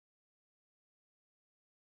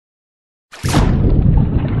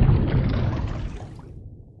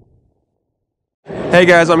Hey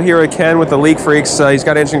guys, I'm here with Ken with the Leak Freaks. He's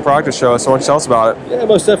got an interesting product to show us, so why don't you tell us about it? Yeah,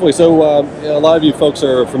 most definitely. So a lot of you folks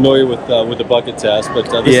are familiar with the bucket test, but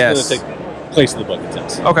this is going to take place of the bucket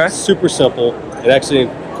test. Okay. It's super simple. It actually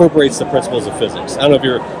incorporates the principles of physics. I don't know if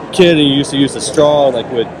you're a kid and you used to use the straw and like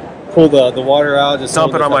would pull the water out. Just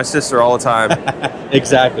dump it on my sister all the time.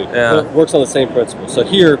 Exactly. Yeah. It works on the same principle. So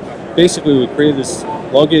here, basically, we created this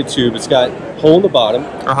elongated tube. It's got a hole in the bottom.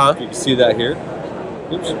 You can see that here.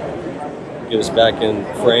 Oops. Get us back in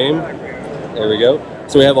frame. There we go.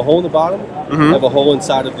 So we have a hole in the bottom. We have a hole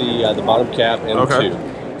inside of the bottom cap and the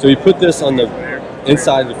tube. So we put this on the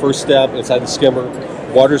inside of the first step, inside the skimmer.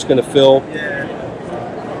 Water's going to fill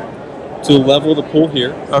to the level of the pool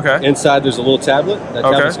here. Inside there's a little tablet. That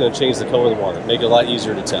tablet's going to change the color of the water, make it a lot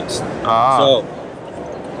easier to test. So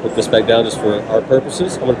put this back down just for our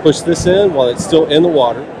purposes. I'm going to push this in while it's still in the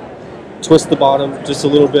water. Twist the bottom just a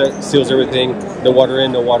little bit, seals everything. No water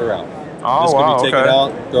in, no water out. This can be taken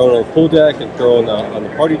out, thrown on a pool deck, and thrown on the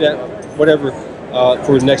party deck, whatever,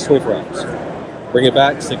 for the next 24 hours. Bring it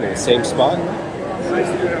back, stick it in the same spot.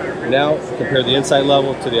 Now compare the inside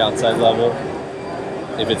level to the outside level.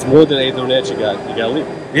 If it's more than 1/8 of an inch, you got to leave.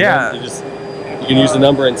 Yeah. You can use the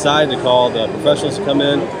number inside to call the professionals to come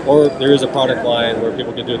in, or there is a product line where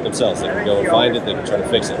people can do it themselves. They can go and find it, they can try to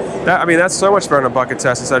fix it. I mean, that's so much better than a bucket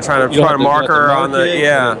test instead of trying to find a marker on the,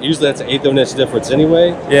 Usually that's an 1/8 of an inch difference anyway.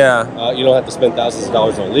 You don't have to spend thousands of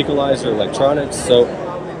dollars on leak analyzer, electronics. So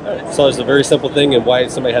it's a very simple thing and why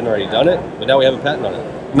somebody hadn't already done it, but now we have a patent on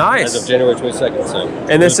it. Nice. As of January 22nd. So.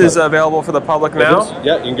 And this is available for the public now?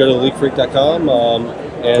 Yeah, you can go to leakfreak.com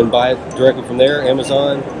and buy it directly from there,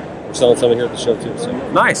 Amazon. We're selling some here at the show too. So.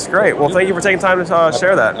 Nice, great. Well, thank you for taking time to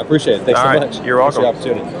share that. I appreciate it. Thanks so much. You're welcome. Thanks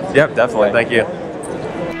for the opportunity. Yep, definitely. Thank you.